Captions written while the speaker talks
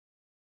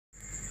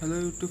Hello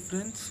YouTube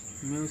friends,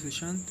 मैं हूं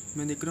सुशांत।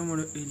 मैं निक्रम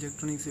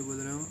इलेक्ट्रॉनिक से बोल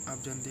रहा हूं।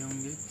 आप जानते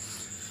होंगे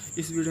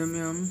इस वीडियो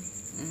में हम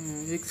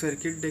एक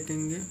सर्किट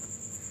देखेंगे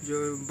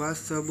जो बास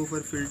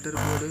सबवूफर फिल्टर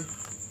बोर्ड है।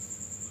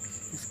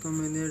 इसको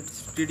मैंने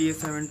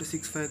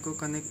JRC4558 को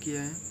कनेक्ट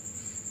किया है।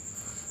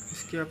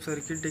 इसके आप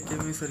सर्किट देखे,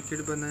 मैं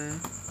सर्किट बनाया है,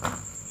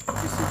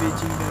 पीसीबी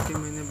इचिंग करके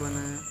मैंने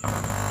बनाया है।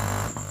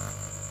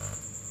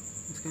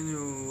 इसके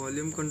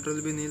वॉल्यूम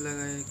कंट्रोल भी नहीं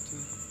लगाया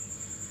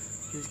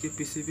एक्चुअली। इसकी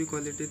पीसीबी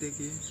क्वालिटी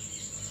देखिए।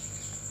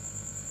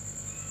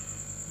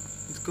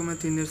 इसको मैं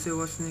थिनर से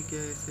वॉश नहीं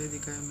किया, ऐसे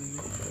दिखाया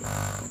मैंने।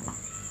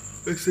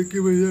 ऐसे कि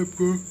मैंने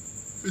आपको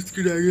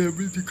इसकी डायग्राम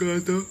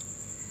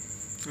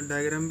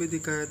भी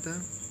दिखाया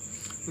था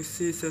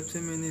उसी हिसाब से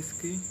मैंने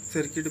इसकी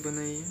सर्किट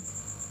बनाई है।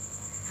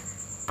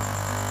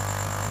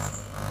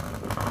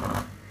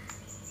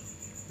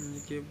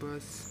 इनके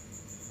पास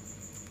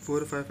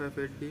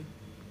 4558D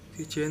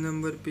इसकी 6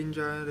 नंबर पिन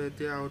जहाँ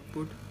रहते हैं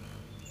आउटपुट,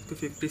 इसको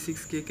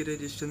 56K की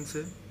रेजिस्टेंस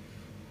है।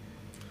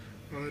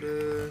 और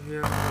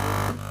ये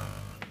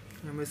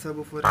हमें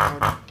सबवूफर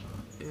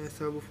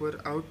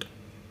आउट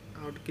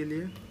के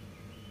लिए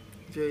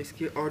जो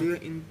इसकी ऑडियो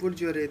इनपुट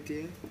जो रहती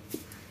है,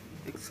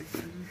 एक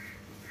सेकंड,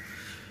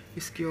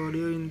 इसकी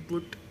ऑडियो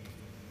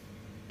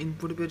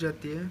इनपुट पे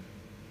जाती है,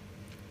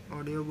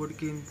 ऑडियो बोर्ड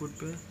की इनपुट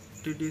पे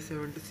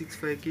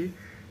JRC45 की।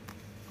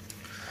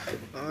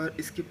 और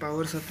इसकी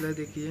पावर सप्लाई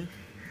देखिए,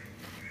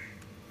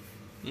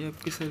 ये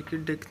आपकी सर्किट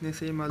देखने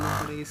से ही मालूम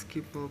पड़ेगी इसकी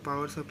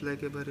पावर सप्लाई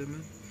के बारे में।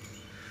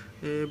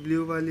 ये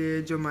ब्लू वाली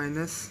है जो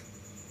माइनस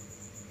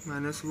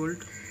वोल्ट,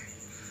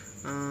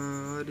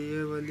 और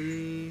ये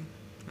वाली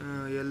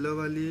येलो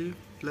वाली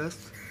प्लस,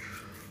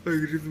 और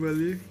ग्रीन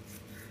वाली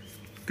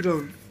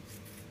ग्राउंड।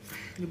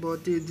 ये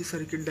बहुत ही इजी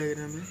सर्किट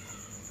डायग्राम है।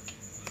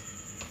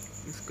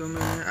 इसको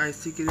मैंने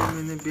आईसी के लिए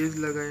मैंने बेस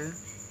लगाया है।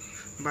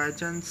 बाय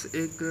चांस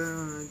एक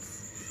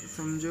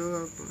समझो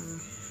आप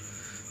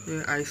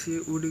ये आईसी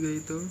उड़ गई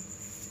तो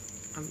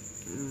अब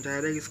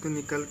डायरेक्ट इसको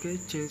निकल के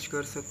चेंज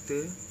कर सकते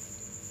हैं।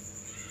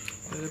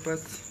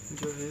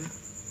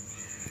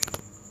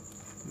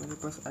 मेरे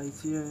पास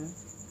आईसी है,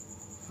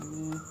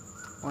 मैंने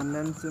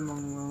ऑनलाइन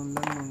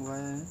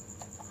मंगवाया है।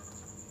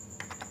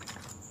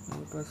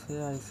 मेरे पास है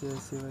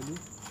आईसी वाली।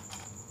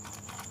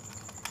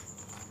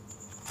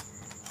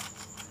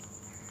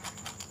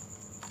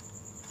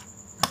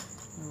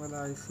 ये वाला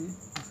आईसी,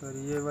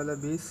 सॉरी, ये वाला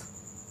बेस,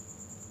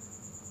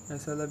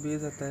 ऐसा वाला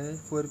बेस आता है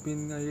 4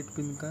 पिन का, 8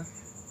 पिन का।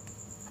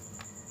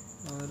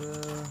 और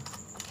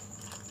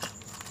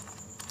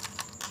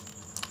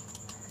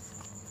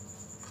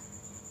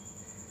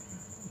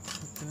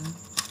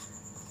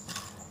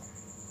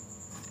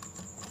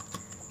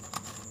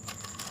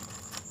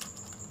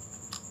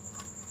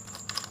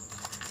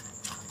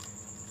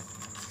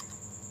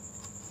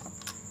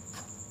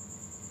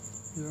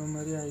ये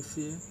हमारी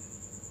आईसी है।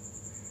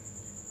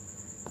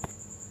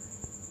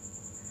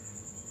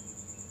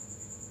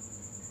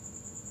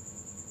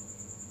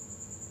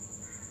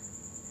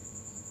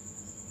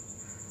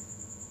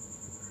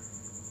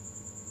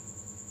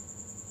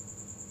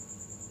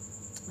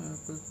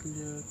 आपको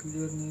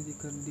क्लियर नहीं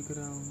दिख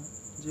रहा होगा।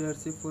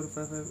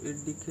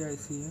 JRC4558D की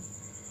आईसी है।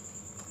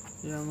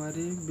 ये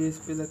हमारी बेस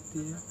पे लगती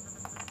है।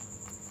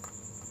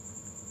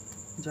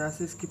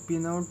 जैसे इसकी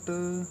पिन आउट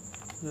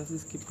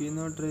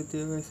रहती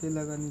है वैसे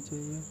लगानी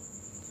चाहिए।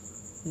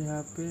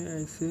 यहाँ पे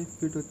ऐसे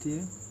फिट होती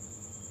है,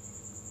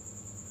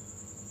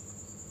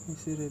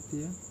 ऐसे रहती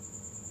है।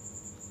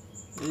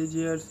 ये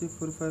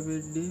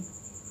JRC458D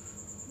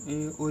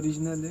ये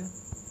ओरिजिनल है।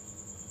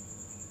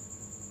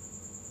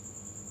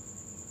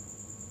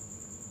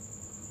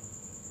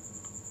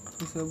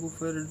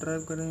 सबवूफर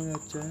ड्राइव करने में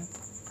अच्छा है।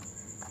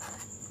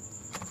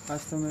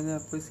 आज तो मैंने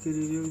आपको इसकी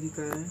रिव्यू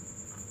दिखाया है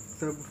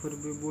सबवूफर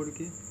बोर्ड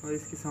की, और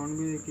इसकी साउंड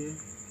भी देखिए।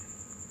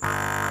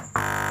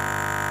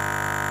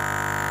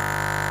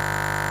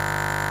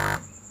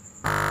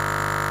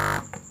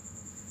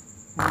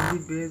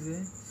 बेस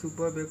है,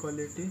 सुपर बे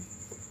क्वालिटी।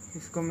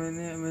 इसको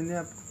मैंने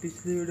आपको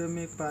पिछली वीडियो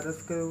में एक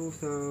पारस का वो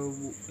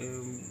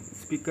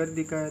स्पीकर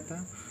दिखाया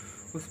था,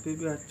 उस पर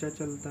भी अच्छा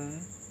चलता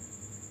है।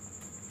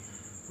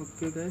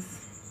 ओके गाइस,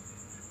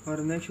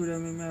 और नेक्स्ट वीडियो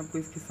में मैं आपको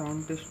इसकी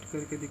साउंड टेस्ट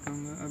करके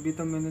दिखाऊंगा। अभी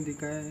तो मैंने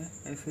दिखाया है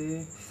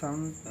ऐसे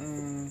साउंड,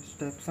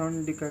 स्टेप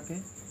साउंड दिखा के।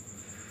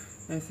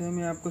 ऐसे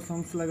मैं आपको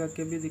सॉन्ग्स लगा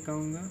के भी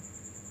दिखाऊंगा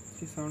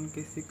कि साउंड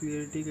कैसी,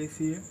 क्लियरिटी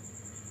कैसी है।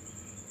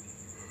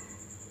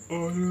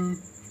 और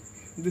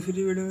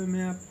दूसरी वीडियो में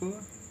मैं आपको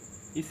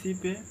इसी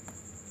पे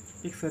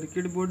एक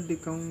सर्किट बोर्ड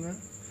दिखाऊंगा,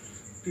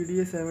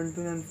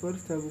 TDA7294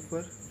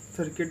 सबवूफर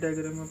सर्किट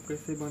डायग्राम आप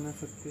कैसे बना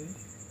सकते हैं।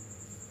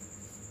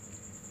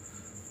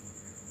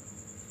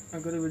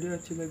 अगर वीडियो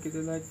अच्छी लगी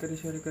तो लाइक करें,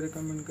 शेयर करें,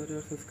 कमेंट करें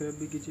और सब्सक्राइब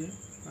भी कीजिए,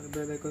 और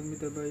बेल आइकन भी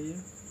दबाइए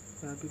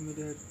ताकि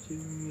मेरी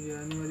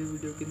आने वाली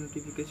वीडियो की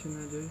नोटिफिकेशन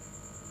आ जाए।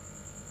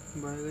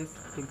 Bye guys,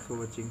 thanks for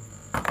watching.